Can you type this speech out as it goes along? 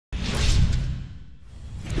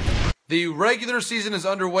The regular season is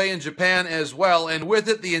underway in Japan as well, and with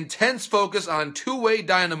it, the intense focus on two-way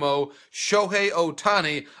dynamo Shohei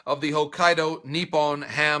Ohtani of the Hokkaido Nippon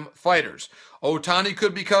Ham Fighters. Ohtani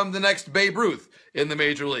could become the next Babe Ruth in the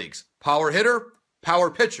major leagues. Power hitter,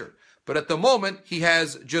 power pitcher. But at the moment, he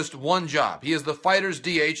has just one job. He is the Fighters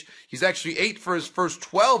DH. He's actually 8 for his first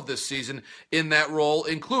 12 this season in that role,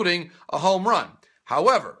 including a home run.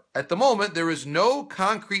 However, at the moment, there is no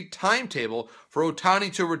concrete timetable for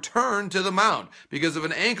Ohtani to return to the mound because of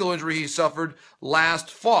an ankle injury he suffered last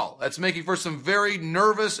fall. That's making for some very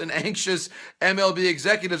nervous and anxious MLB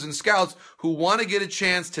executives and scouts who want to get a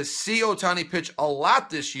chance to see Ohtani pitch a lot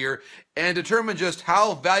this year and determine just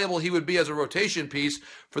how valuable he would be as a rotation piece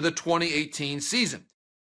for the 2018 season.